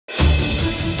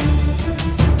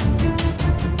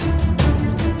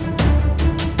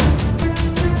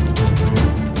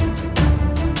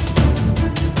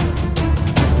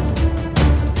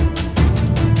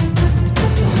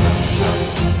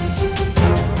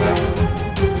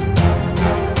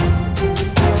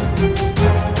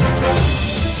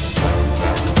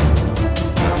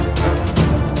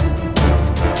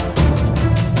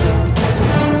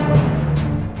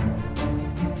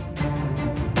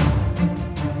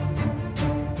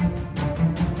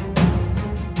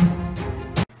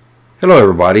Hello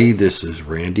everybody, this is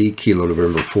Randy, Kilo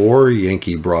November 4,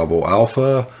 Yankee Bravo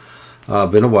Alpha.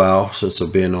 Been a while since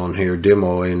I've been on here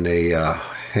demoing a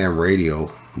ham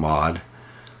radio mod.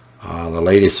 The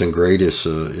latest and greatest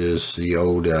is the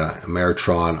old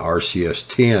Ameritron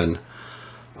RCS10.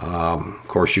 Of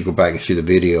course, you go back and see the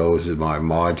videos of my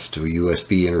mods to a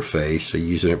USB interface. I'm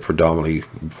using it predominantly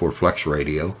for flex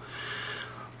radio.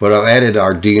 But I've added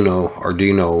Arduino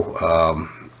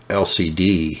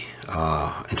LCD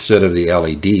instead of the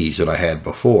LEDs that I had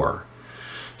before.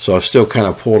 So I've still kind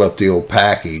of pulled up the old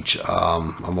package.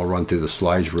 I'm going to run through the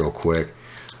slides real quick.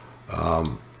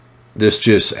 This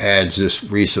just adds this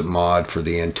recent mod for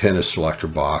the antenna selector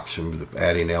box and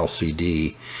adding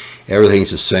LCD.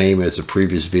 Everything's the same as the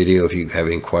previous video. If you have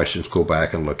any questions, go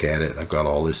back and look at it. I've got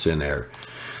all this in there.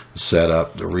 Set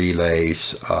up the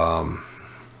relays.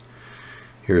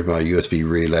 Here's my USB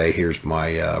relay. Here's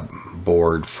my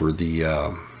board for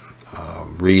the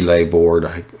relay board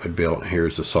I built.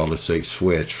 Here's the solid state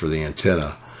switch for the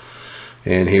antenna.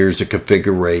 And here's the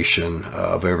configuration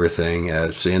of everything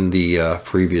as in the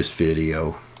previous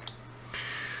video.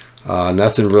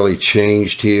 Nothing really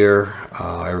changed here.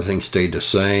 Everything stayed the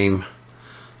same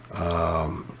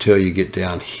until you get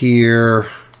down here.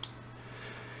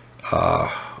 And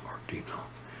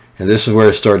this is where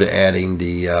I started adding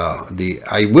the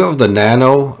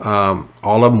Nano.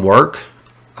 All of them work.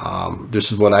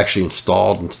 This is what I actually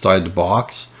installed inside the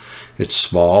box. It's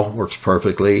small, works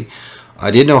perfectly.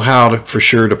 I didn't know how for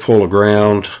sure to pull a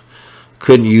ground.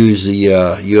 Couldn't use the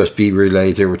USB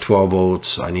relays. They were 12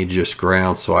 volts. I needed just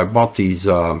ground, so I bought these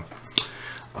mini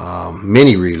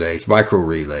relays, micro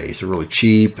relays. They're really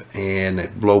cheap and they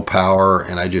blow power.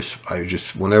 And I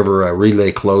just whenever a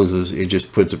relay closes, it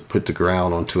just put the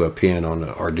ground onto a pin on the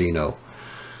Arduino.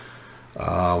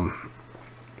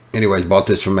 Anyways, bought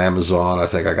this from Amazon. I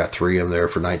think I got 3 of them there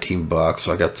for 19 bucks.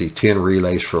 So I got the 10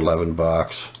 relays for 11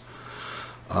 bucks.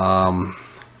 Of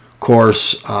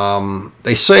course,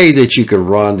 they say that you can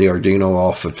run the Arduino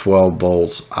off of 12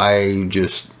 volts. I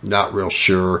just not real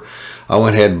sure. I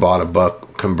went ahead and bought a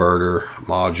buck converter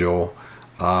module.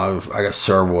 I got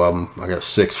several of them. I got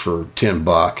 6 for 10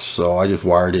 bucks. So I just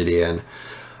wired it in.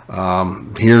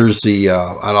 Here's the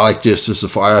I like this is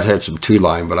the I had some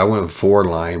 2-line, but I went with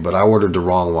 4-line, but I ordered the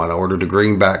wrong one. I ordered the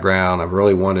green background. I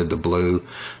really wanted the blue,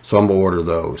 so I'm gonna order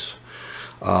those.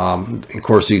 Of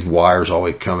course, these wires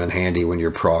always come in handy when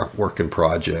you're working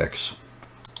projects.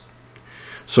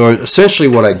 So essentially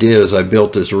what I did is I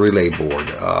built this relay board.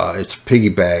 It's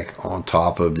piggyback on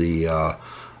top of the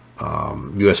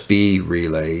USB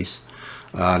relays.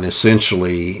 And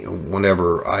essentially,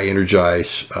 whenever I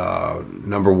energize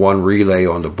number 1 relay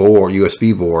on the board,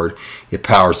 USB board, it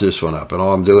powers this one up. And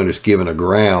all I'm doing is giving a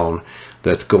ground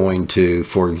that's going to,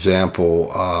 for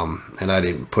example, and I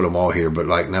didn't put them all here, but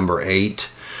like number 8,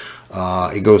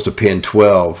 it goes to pin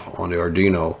 12 on the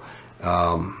Arduino,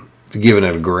 giving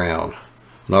it a ground.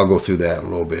 And I'll go through that in a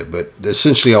little bit. But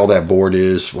essentially all that board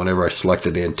is, whenever I select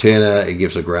the antenna, it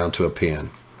gives a ground to a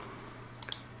pin.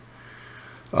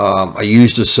 I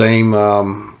used the same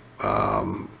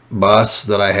bus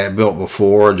that I had built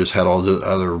before, just had all the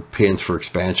other pins for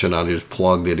expansion. I just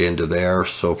plugged it into there.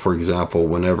 So for example,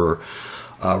 whenever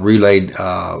relay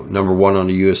number 1 on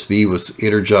the USB was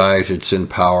energized, it'd send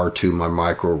power to my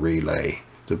micro relay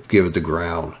to give it the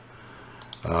ground.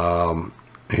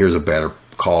 Here's a better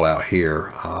call out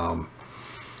here.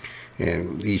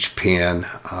 And each pin,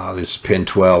 this is pin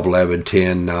 12, 11,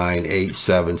 10, 9, 8,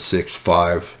 7, 6,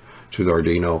 5, to the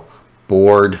Arduino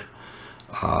board.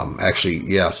 Actually,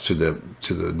 yes, to the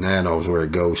Nano is where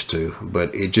it goes to,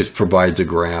 but it just provides a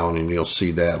ground, and you'll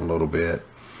see that in a little bit.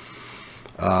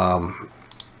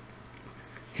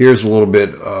 Here's a little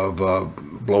bit of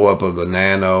blow up of the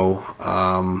Nano,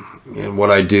 and what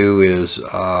I do is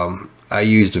I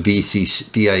use the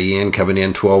VIN coming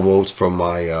in 12 volts from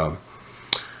my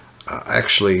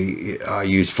actually I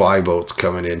use 5 volts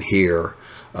coming in here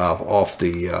off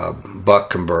the buck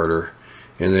converter,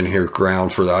 and then here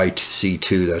ground for the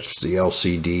I2C, that's the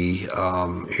LCD.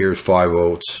 Here's 5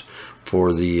 volts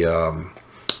for the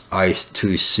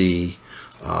I2C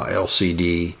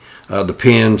LCD. The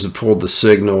pins that pulled the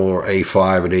signal are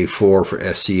A5 and A4 for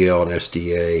SCL and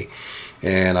SDA,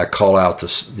 and I call out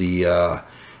the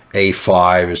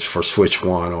A5 is for switch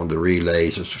 1 on the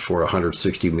relays. It's for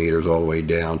 160 meters all the way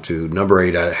down to number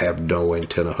 8. I have no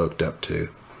antenna hooked up to.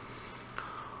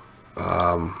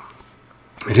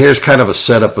 And here's kind of a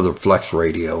setup of the flex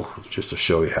radio, just to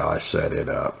show you how I set it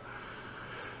up.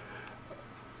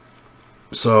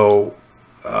 So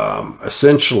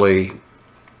essentially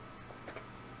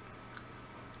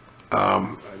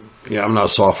yeah, I'm not a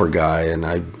software guy, and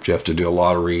I have to do a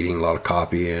lot of reading, a lot of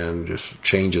copying, just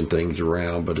changing things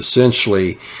around. But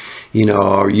essentially, you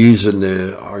know, using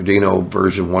the Arduino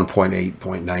version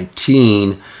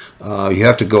 1.8.19, you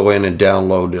have to go in and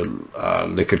download the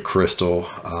Liquid Crystal,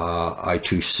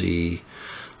 I2C,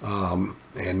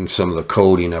 and some of the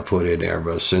coding I put in there.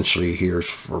 But essentially, here's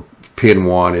for pin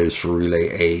 1 is for relay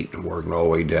 8, and working all the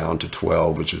way down to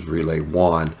 12, which is relay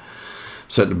 1.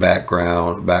 Set the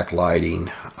background,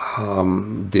 backlighting,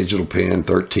 digital pin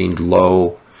 13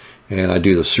 low, and I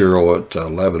do the serial at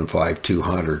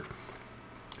 115200.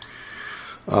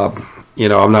 You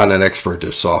know, I'm not an expert at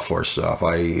this software stuff.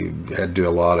 I had to do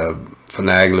a lot of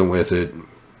finagling with it,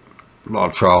 a lot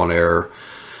of trial and error,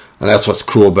 and that's what's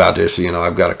cool about this. You know,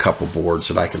 I've got a couple boards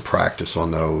that I can practice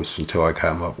on those until I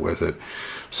come up with it.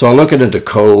 So I'm looking at the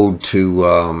code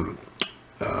to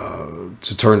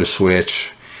turn the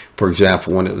switch. For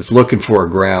example, when it's looking for a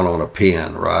ground on a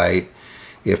pin, right?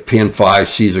 If pin 5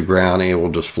 sees a ground, it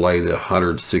will display the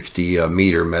 160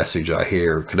 meter message I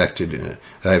hear connected.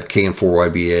 I have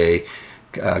KN4YBA.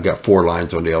 I got 4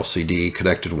 lines on the LCD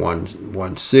connected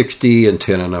 160,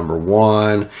 antenna number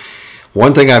 1.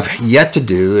 One thing I've yet to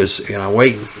do is, and I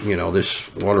wait, you know, this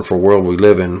wonderful world we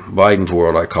live in, Biden's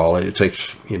world I call it. It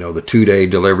takes, you know, the 2-day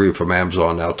delivery from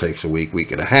Amazon now takes a week,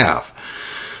 week and a half.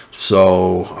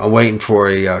 So I'm waiting for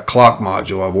a clock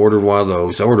module. I've ordered one of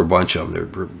those. I ordered a bunch of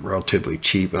them. They're relatively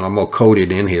cheap, and I'm gonna code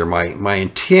it in here. My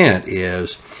intent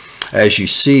is, as you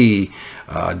see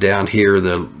down here,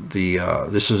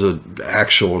 this is an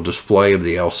actual display of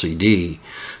the LCD.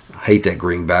 I hate that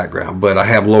green background, but I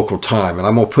have local time, and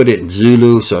I'm gonna put it in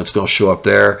Zulu, so it's gonna show up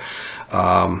there.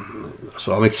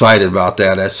 So I'm excited about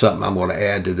that. That's something I'm going to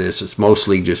add to this. It's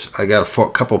mostly just, I got a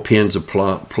couple pins to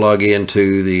plug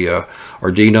into the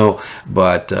Arduino,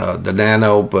 but the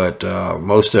Nano, but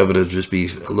most of it will just be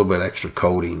a little bit extra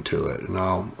coding to it. And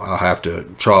I'll have to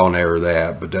trial and error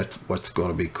that, but that's what's going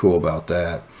to be cool about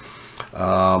that.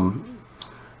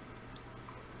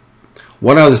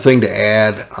 One other thing to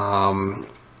add,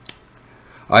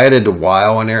 I added the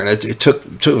while in there, and it took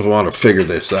a while to figure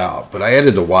this out, but I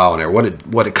added the while in there.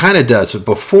 What it kind of does is,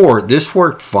 before this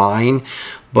worked fine,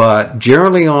 but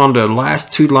generally on the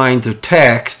last 2 lines of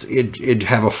text, it'd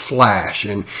have a flash,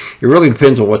 and it really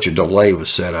depends on what your delay was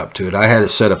set up to. I had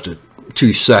it set up to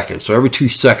 2 seconds, so every 2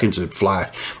 seconds it'd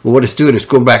flash. But what it's doing is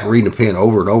going back and reading the pin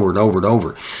over and over and over and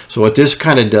over. So what this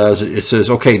kind of does, it says,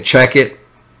 okay, check it,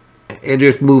 and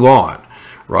just move on,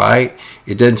 right?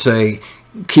 It doesn't say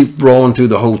keep rolling through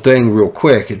the whole thing real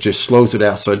quick. It just slows it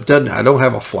out, so it doesn't. I don't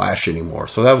have a flash anymore.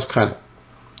 So that was kind of,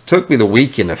 took me the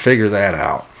weekend to figure that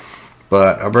out,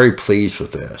 but I'm very pleased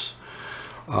with this.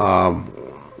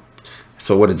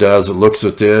 So what it does, it looks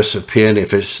at this, a pin,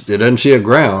 if it doesn't see a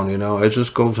ground, you know, it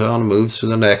just goes on and moves to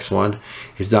the next one.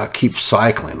 It's not keep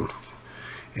cycling,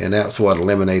 and that's what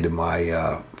eliminated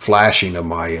my flashing of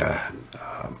my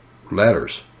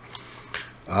letters.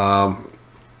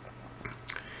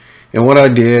 And what I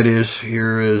did is,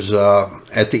 here is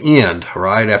at the end,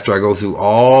 right after I go through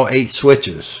all 8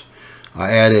 switches,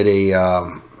 I added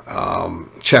a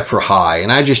check for high,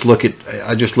 and I just look at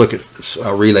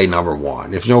relay number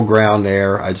 1. If no ground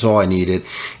there, that's all I needed,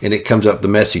 and it comes up the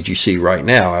message you see right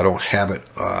now. I don't have it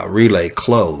relay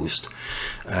closed,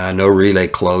 no relay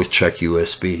closed. Check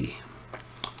USB.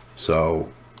 So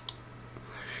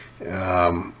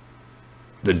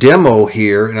the demo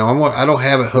here, now I don't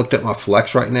have it hooked up my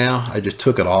Flex right now. I just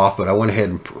took it off, but I went ahead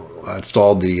and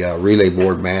installed the relay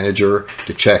board manager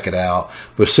to check it out.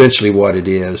 But essentially what it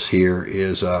is here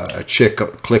is a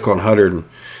click on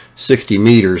 160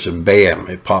 meters and bam,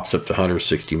 it pops up to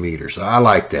 160 meters. I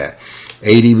like that.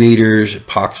 80 meters, it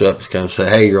pops up, it's going to say,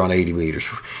 hey, you're on 80 meters.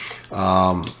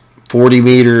 40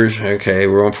 meters, okay,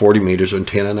 we're on 40 meters,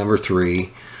 antenna number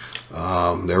 3.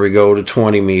 There we go to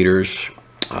 20 meters.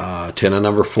 Antenna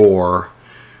number 4,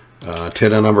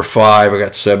 antenna number 5, I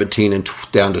got 17 and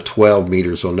down to 12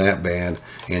 meters on that band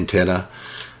antenna.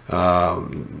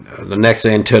 The next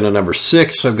antenna number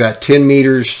 6, I've got 10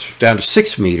 meters down to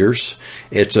 6 meters.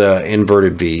 It's a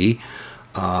inverted V,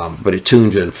 but it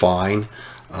tunes in fine.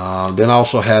 Then I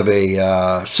also have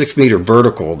a 6 meter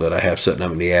vertical that I have sitting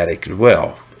up in the attic as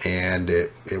well, and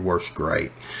it works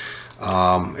great.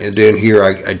 And then here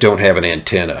I don't have an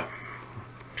antenna.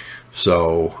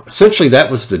 So essentially that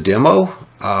was the demo.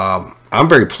 I'm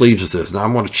very pleased with this. Now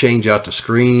I'm going to change out the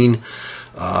screen,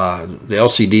 the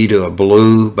LCD to a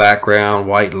blue background,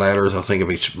 white letters. I think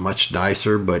it'll be much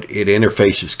nicer, but it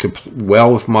interfaces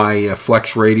well with my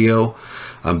Flex radio.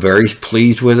 I'm very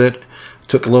pleased with it. It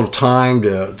took a little time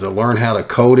to learn how to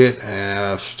code it,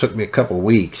 and it took me a couple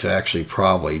weeks actually,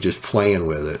 probably just playing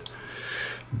with it.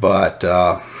 but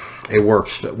it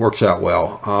works out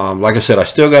well. Like I said, I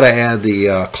still got to add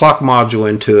the clock module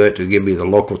into it to give me the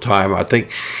local time. I think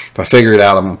if I figure it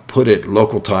out, I'm going to put it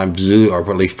local time Zulu, or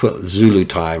at least put Zulu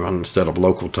time instead of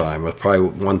local time. That's probably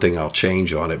one thing I'll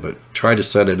change on it, but try to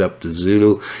set it up to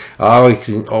Zulu. I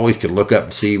always can look up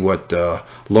and see what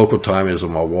local time is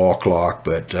on my wall clock,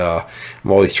 but I'm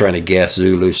always trying to guess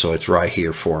Zulu, so it's right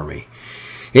here for me.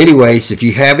 Anyways, if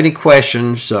you have any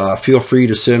questions, feel free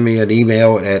to send me an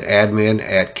email at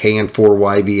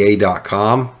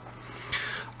admin@KN4YBA.com.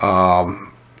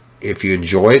 If you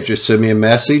enjoy it, just send me a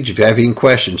message. If you have any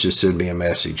questions, just send me a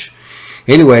message.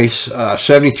 Anyways,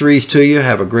 73s to you.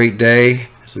 Have a great day.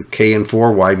 This is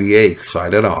KN4YBA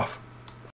signing off.